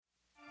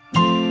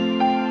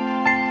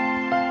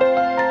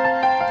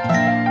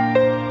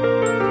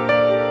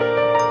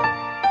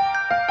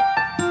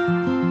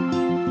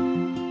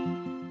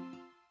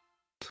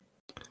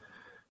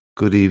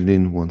Good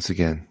evening once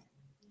again.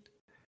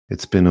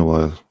 It's been a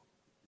while.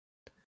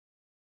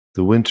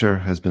 The winter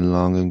has been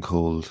long and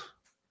cold,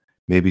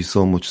 maybe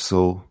so much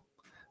so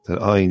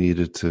that I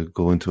needed to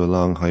go into a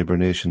long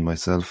hibernation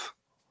myself.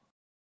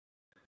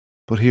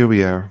 But here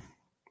we are,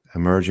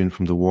 emerging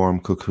from the warm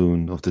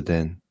cocoon of the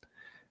den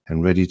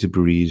and ready to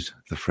breathe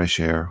the fresh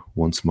air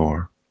once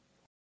more.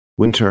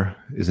 Winter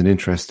is an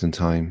interesting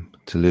time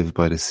to live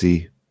by the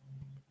sea.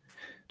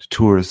 The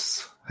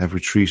tourists have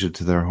retreated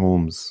to their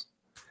homes,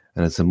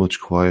 and it's a much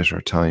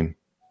quieter time.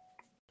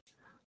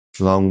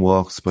 Long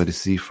walks by the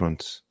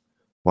seafront,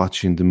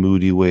 watching the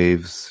moody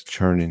waves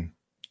churning.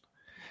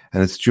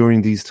 And it's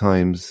during these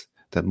times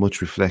that much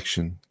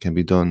reflection can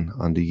be done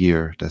on the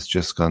year that's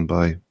just gone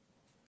by.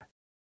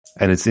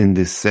 And it's in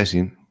this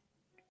setting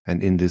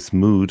and in this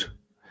mood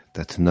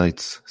that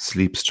tonight's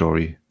sleep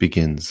story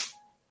begins.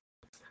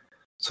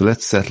 So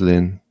let's settle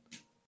in,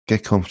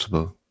 get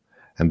comfortable,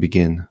 and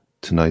begin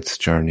tonight's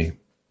journey.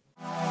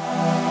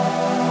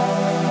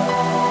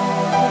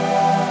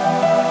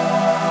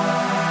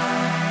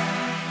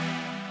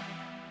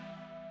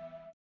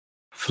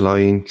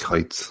 Flying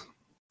kites.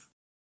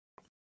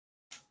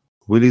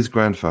 Willie's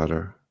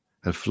grandfather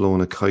had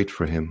flown a kite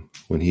for him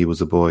when he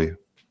was a boy.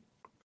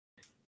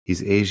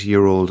 His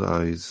 8-year-old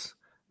eyes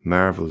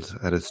marvelled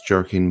at its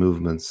jerking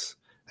movements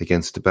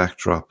against the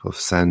backdrop of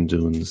sand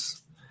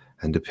dunes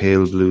and the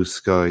pale blue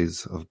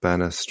skies of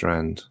Banna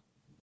Strand.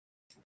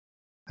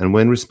 And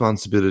when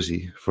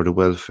responsibility for the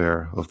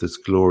welfare of this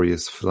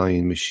glorious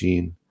flying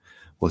machine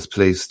was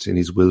placed in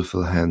his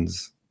willful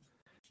hands,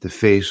 the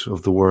fate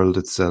of the world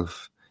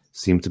itself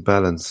seemed to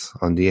balance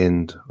on the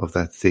end of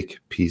that thick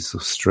piece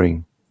of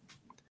string.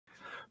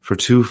 For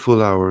 2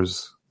 full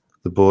hours,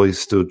 the boy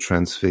stood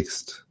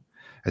transfixed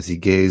as he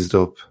gazed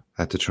up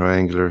at the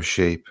triangular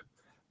shape,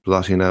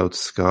 blotting out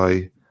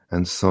sky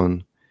and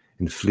sun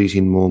in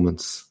fleeting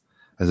moments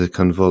as it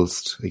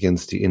convulsed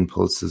against the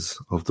impulses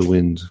of the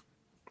wind.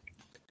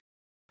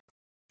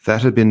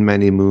 That had been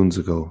many moons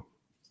ago.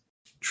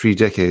 3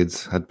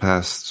 decades had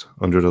passed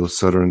under those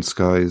southern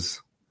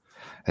skies,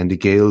 and the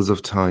gales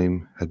of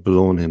time had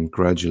blown him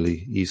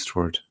gradually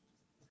eastward.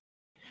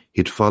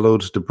 He'd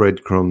followed the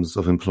breadcrumbs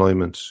of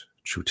employment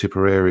through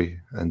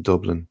Tipperary and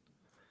Dublin,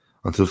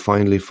 until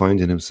finally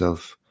finding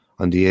himself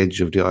on the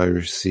edge of the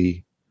Irish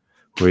Sea,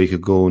 where he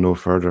could go no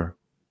further.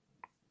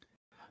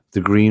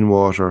 The green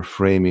water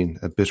framing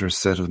a bitter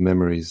set of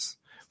memories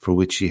for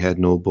which he had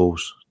no boat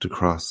to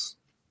cross.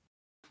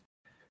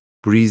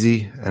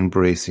 Breezy and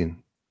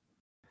bracing.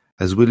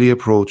 As Willie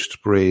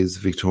approached Bray's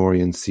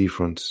Victorian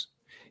seafront,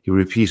 he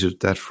repeated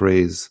that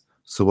phrase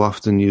so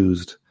often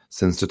used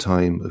since the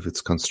time of its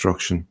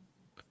construction.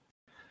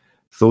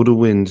 Though the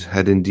wind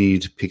had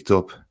indeed picked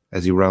up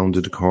as he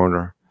rounded the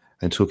corner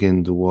and took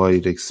in the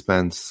wide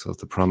expanse of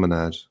the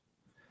promenade,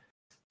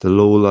 the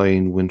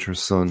low-lying winter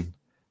sun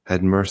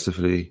had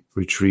mercifully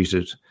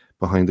retreated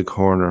behind the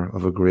corner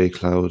of a grey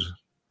cloud,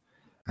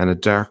 and a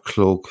dark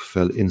cloak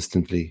fell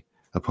instantly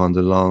upon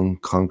the long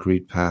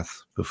concrete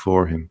path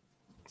before him.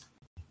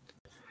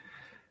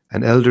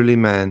 An elderly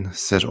man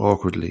sat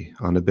awkwardly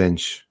on a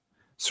bench,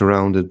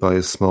 surrounded by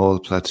a small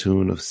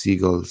platoon of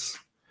seagulls,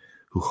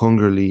 who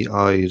hungrily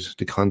eyed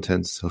the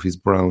contents of his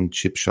brown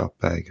chip-shop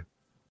bag.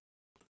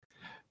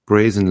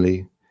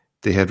 Brazenly,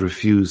 they had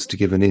refused to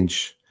give an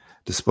inch,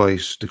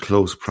 despite the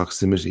close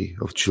proximity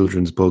of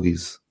children's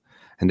buggies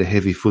and the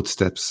heavy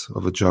footsteps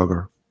of a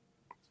jogger.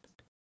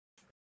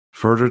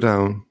 Further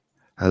down,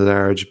 a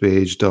large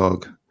beige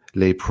dog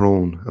lay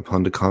prone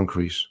upon the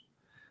concrete,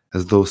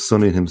 as though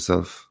sunning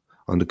himself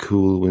on the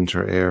cool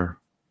winter air,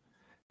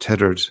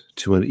 tethered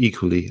to an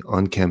equally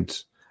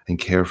unkempt and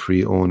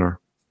carefree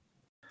owner.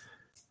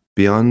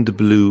 Beyond the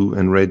blue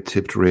and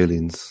red-tipped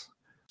railings,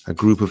 a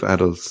group of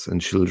adults and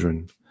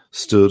children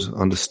stood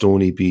on the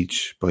stony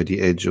beach by the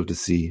edge of the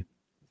sea.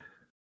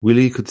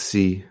 Willie could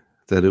see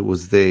that it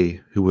was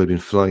they who had been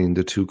flying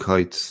the 2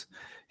 kites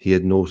he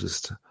had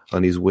noticed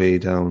on his way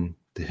down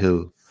the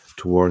hill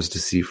towards the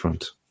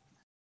seafront.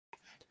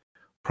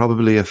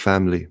 Probably a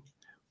family,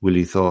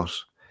 Willie thought,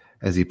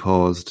 as he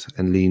paused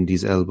and leaned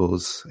his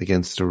elbows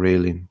against the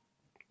railing.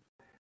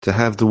 To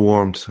have the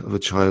warmth of a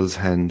child's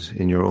hand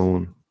in your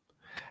own,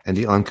 and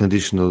the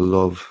unconditional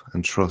love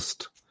and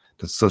trust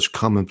that such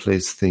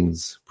commonplace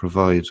things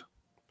provide.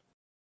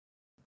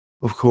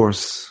 Of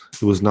course,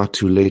 it was not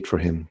too late for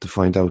him to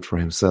find out for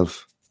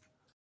himself.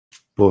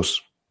 But,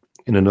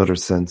 in another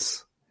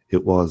sense,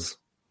 it was.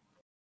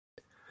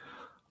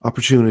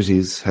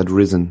 Opportunities had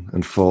risen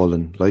and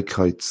fallen like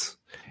kites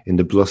in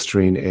the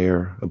blustering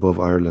air above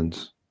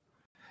Ireland,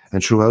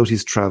 and throughout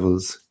his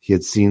travels he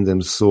had seen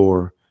them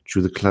soar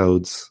through the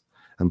clouds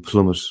and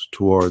plummet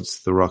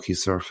towards the rocky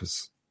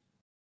surface.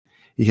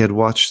 He had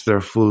watched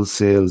their full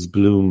sails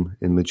bloom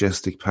in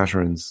majestic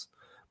patterns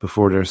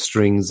before their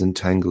strings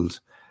entangled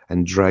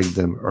and dragged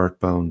them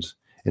earthbound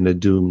in a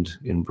doomed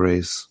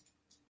embrace.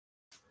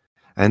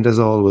 And as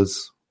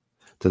always,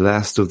 the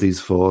last of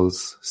these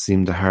falls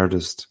seemed the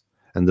hardest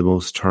and the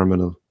most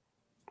terminal.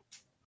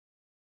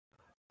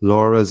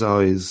 Laura's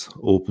eyes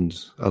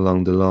opened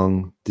along the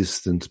long,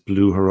 distant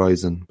blue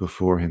horizon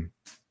before him,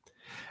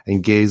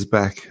 and gazed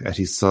back at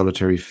his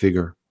solitary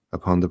figure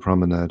upon the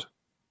promenade.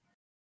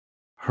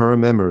 Her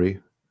memory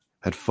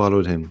had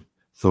followed him,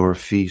 though her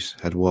feet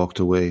had walked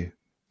away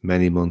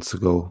many months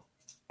ago.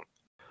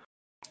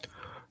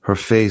 Her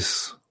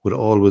face would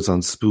always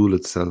unspool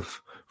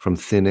itself from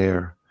thin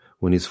air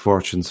when his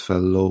fortunes fell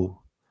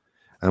low,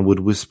 and would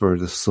whisper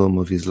the sum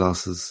of his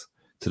losses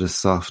to the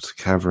soft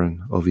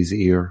cavern of his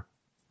ear.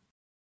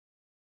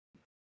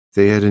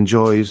 They had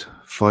enjoyed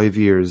 5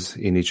 years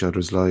in each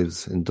other's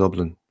lives in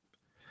Dublin,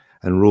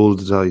 and rolled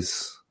the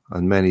dice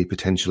on many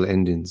potential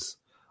endings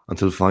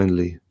until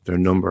finally their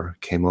number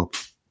came up.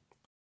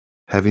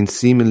 Having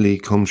seemingly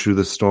come through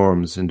the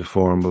storms in the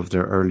form of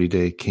their early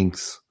day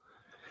kinks,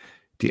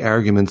 the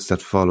arguments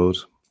that followed,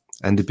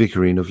 and the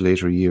bickering of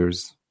later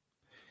years,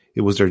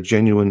 it was their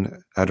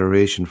genuine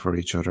adoration for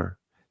each other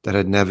that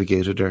had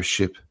navigated their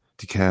ship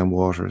to calm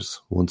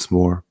waters once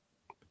more.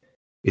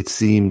 It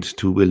seemed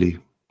to Willie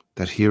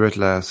that here at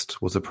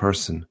last was a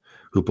person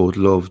who both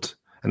loved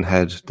and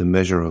had the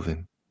measure of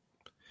him.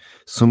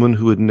 Someone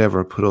who would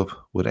never put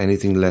up with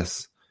anything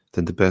less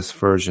than the best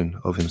version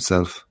of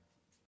himself.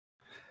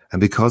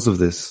 And because of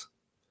this,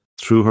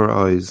 through her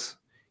eyes,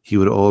 he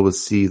would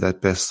always see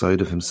that best side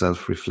of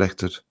himself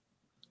reflected.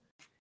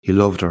 He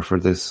loved her for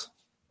this.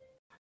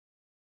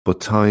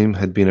 But time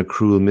had been a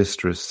cruel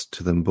mistress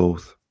to them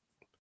both.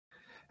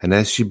 And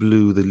as she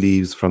blew the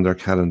leaves from their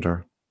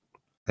calendar,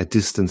 a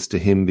distance to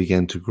him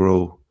began to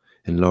grow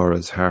in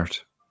Laura's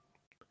heart.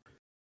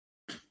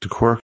 The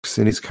quirks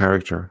in his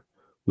character,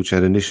 which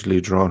had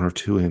initially drawn her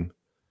to him,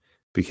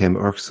 became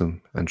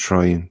irksome and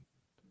trying.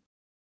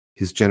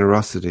 His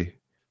generosity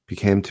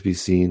became to be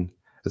seen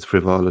as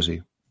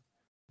frivolity.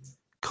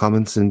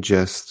 Comments in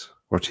jest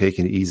were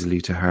taken easily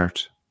to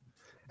heart,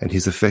 and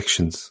his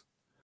affections,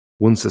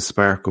 once a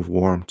spark of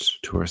warmth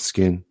to her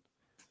skin,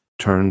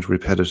 turned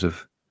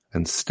repetitive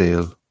and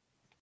stale.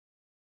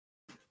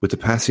 With the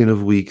passing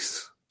of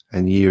weeks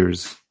and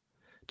years,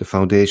 the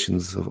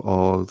foundations of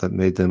all that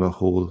made them a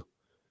whole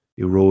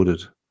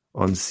eroded,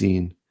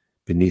 unseen,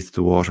 beneath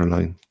the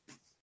waterline.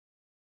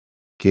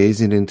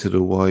 Gazing into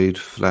the wide,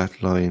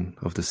 flat line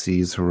of the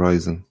sea's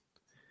horizon,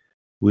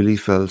 Willie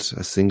felt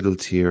a single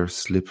tear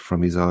slip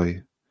from his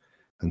eye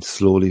and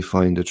slowly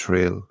find a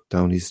trail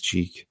down his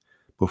cheek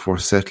before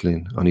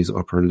settling on his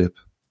upper lip.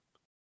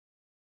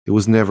 It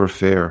was never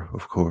fair,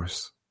 of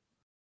course,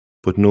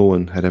 but no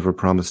one had ever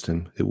promised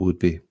him it would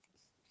be.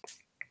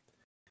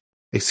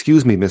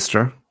 "Excuse me,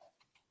 mister."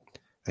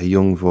 A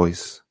young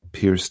voice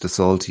pierced the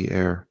salty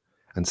air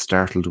and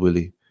startled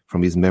Willie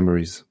from his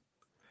memories,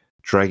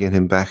 dragging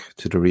him back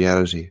to the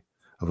reality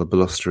of a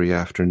blustery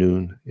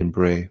afternoon in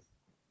Bray.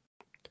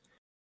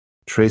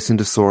 Tracing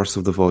the source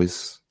of the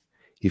voice,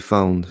 he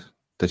found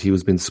that he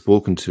was being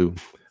spoken to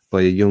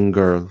by a young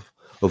girl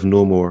of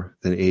no more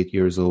than 8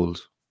 years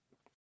old.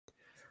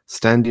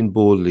 Standing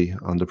boldly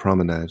on the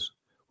promenade,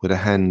 with a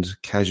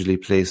hand casually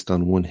placed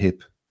on one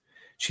hip,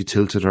 she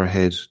tilted her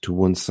head to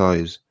one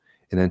side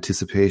in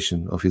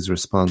anticipation of his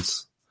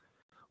response,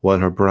 while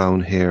her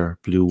brown hair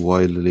blew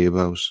wildly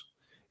about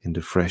in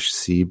the fresh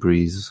sea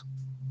breeze.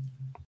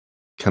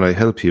 "Can I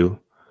help you?"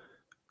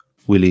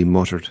 Willie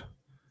muttered,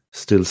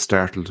 still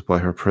startled by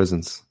her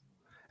presence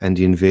and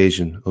the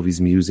invasion of his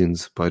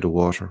musings by the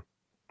water.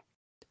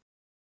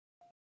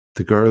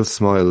 The girl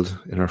smiled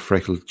in her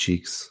freckled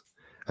cheeks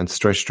and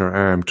stretched her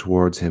arm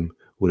towards him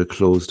with a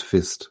closed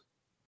fist.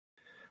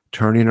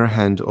 Turning her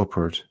hand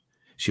upward,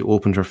 she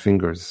opened her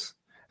fingers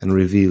and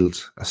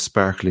revealed a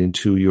sparkling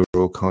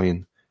 €2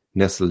 coin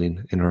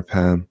nestling in her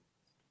palm.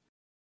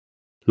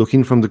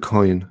 Looking from the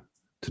coin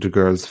to the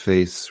girl's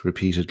face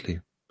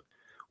repeatedly,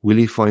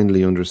 Willie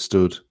finally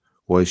understood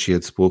why she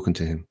had spoken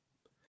to him,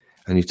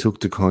 and he took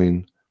the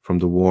coin from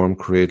the warm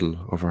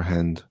cradle of her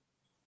hand.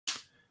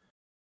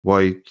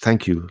 "Why,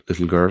 thank you,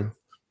 little girl,"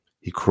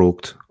 he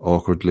croaked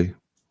awkwardly.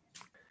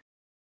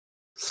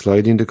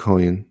 Sliding the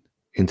coin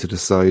into the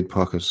side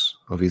pocket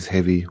of his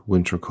heavy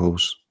winter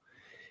coat,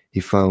 he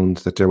found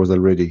that there was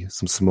already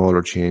some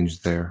smaller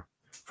change there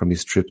from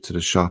his trip to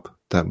the shop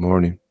that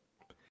morning.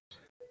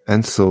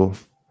 And so,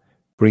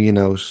 bringing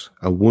out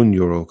a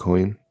 €1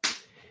 coin,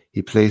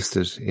 he placed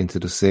it into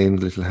the same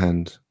little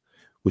hand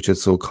which had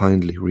so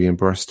kindly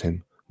reimbursed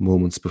him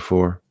moments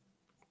before.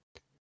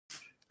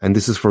 "And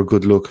this is for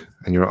good luck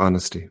and your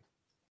honesty."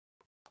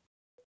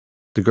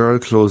 The girl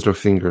closed her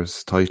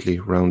fingers tightly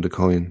round the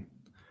coin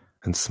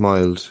and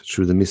smiled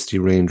through the misty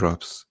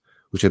raindrops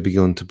which had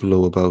begun to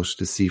blow about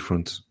the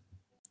seafront.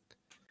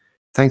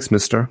 "Thanks,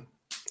 mister,"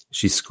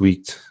 she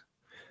squeaked,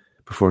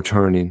 before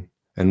turning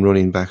and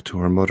running back to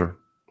her mother,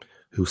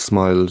 who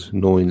smiled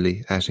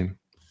knowingly at him.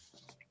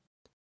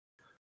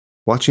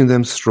 Watching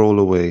them stroll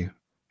away,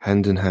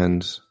 hand in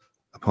hand,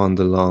 upon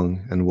the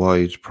long and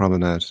wide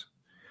promenade,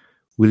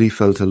 Willie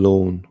felt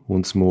alone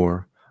once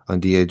more on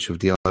the edge of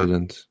the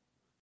island,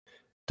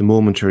 the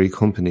momentary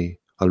company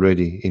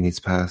already in his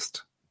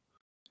past.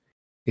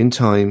 In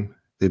time,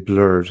 they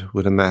blurred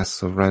with a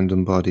mass of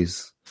random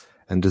bodies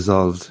and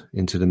dissolved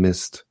into the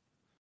mist,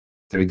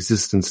 their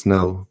existence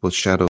now but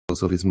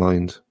shadows of his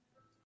mind.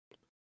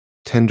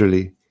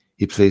 Tenderly,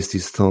 he placed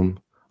his thumb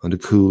on the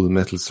cool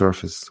metal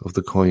surface of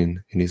the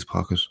coin in his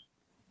pocket.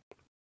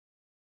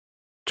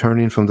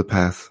 Turning from the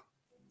path,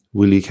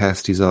 Willie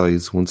cast his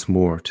eyes once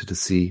more to the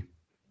sea.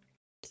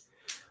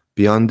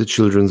 Beyond the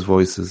children's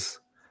voices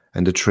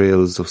and the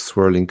trails of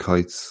swirling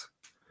kites,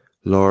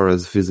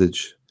 Laura's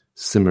visage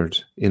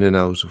simmered in and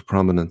out of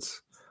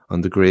prominence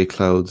on the grey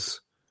clouds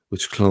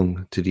which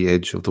clung to the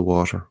edge of the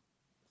water.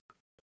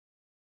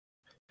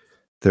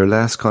 Their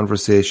last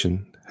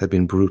conversation had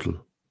been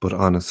brutal but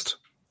honest.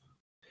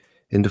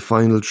 In the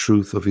final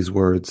truth of his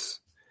words,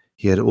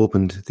 he had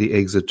opened the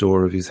exit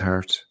door of his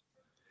heart,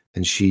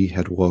 and she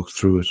had walked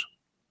through it.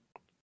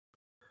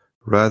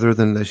 Rather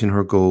than letting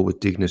her go with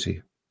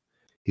dignity,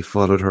 he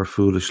followed her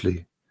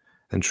foolishly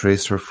and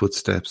traced her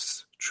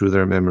footsteps through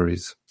their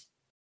memories.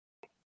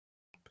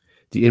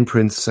 The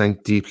imprints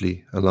sank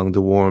deeply along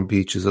the warm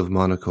beaches of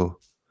Monaco,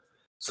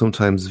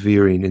 sometimes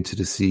veering into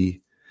the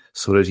sea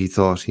so that he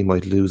thought he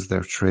might lose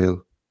their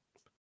trail.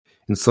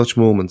 In such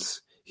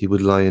moments, he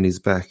would lie on his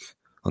back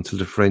until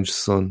the French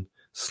sun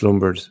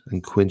slumbered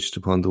and quenched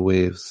upon the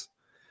waves,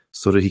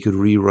 so that he could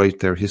rewrite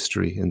their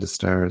history in the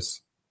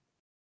stars.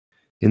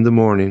 In the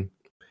morning,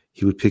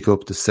 he would pick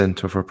up the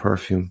scent of her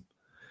perfume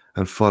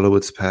and follow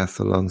its path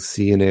along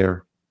sea and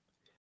air.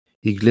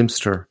 He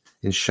glimpsed her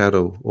in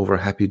shadow over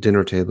happy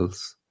dinner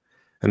tables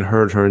and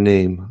heard her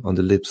name on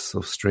the lips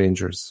of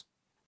strangers.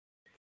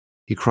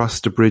 He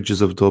crossed the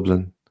bridges of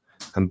Dublin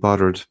and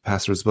bothered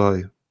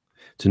passers-by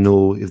to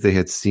know if they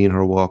had seen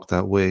her walk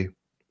that way,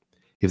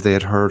 if they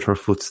had heard her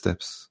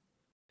footsteps,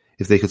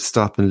 if they could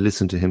stop and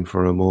listen to him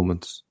for a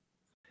moment.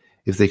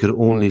 If they could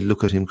only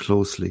look at him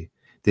closely,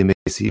 they may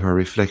see her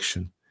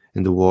reflection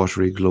in the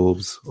watery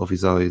globes of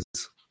his eyes.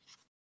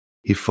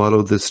 He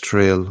followed this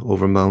trail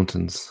over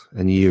mountains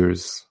and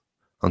years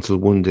until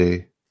one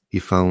day he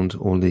found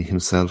only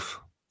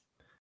himself,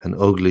 an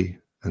ugly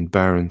and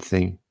barren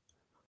thing,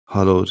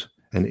 hollowed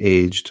and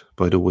aged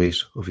by the weight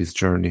of his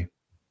journey.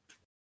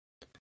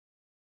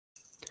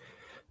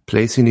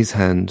 Placing his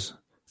hand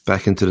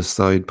back into the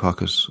side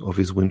pocket of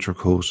his winter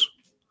coat,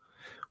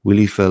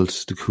 Willie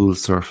felt the cool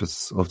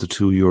surface of the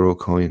 €2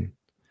 coin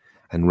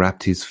and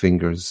wrapped his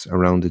fingers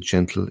around the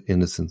gentle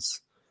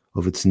innocence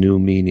of its new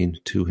meaning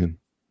to him.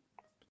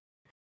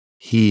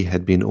 He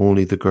had been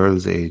only the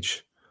girl's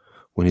age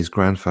when his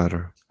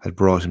grandfather had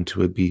brought him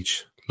to a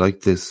beach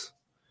like this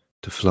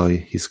to fly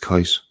his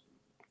kite.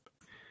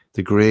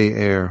 The grey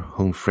air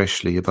hung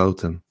freshly about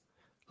them,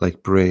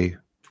 like Bray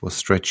was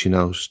stretching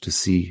out to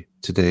sea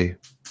today.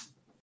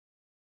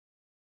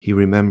 He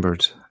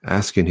remembered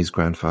asking his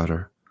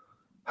grandfather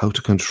how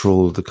to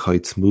control the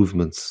kite's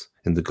movements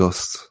in the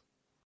gusts,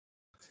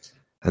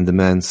 and the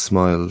man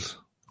smiled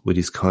with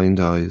his kind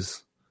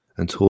eyes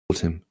and told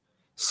him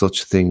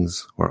such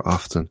things were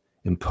often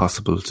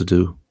impossible to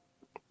do.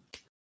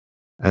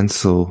 And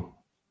so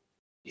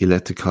he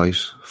let the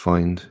kite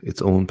find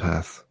its own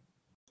path,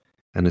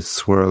 and it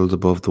swirled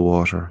above the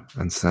water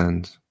and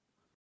sand,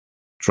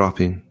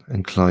 dropping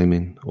and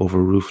climbing over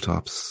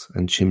rooftops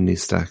and chimney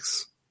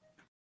stacks.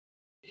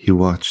 He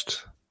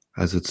watched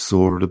as it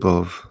soared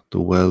above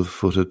the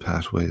well-footed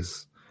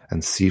pathways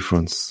and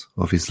seafronts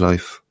of his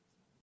life,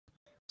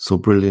 so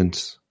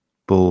brilliant,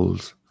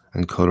 bold,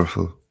 and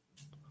colourful,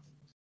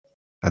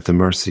 at the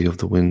mercy of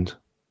the wind.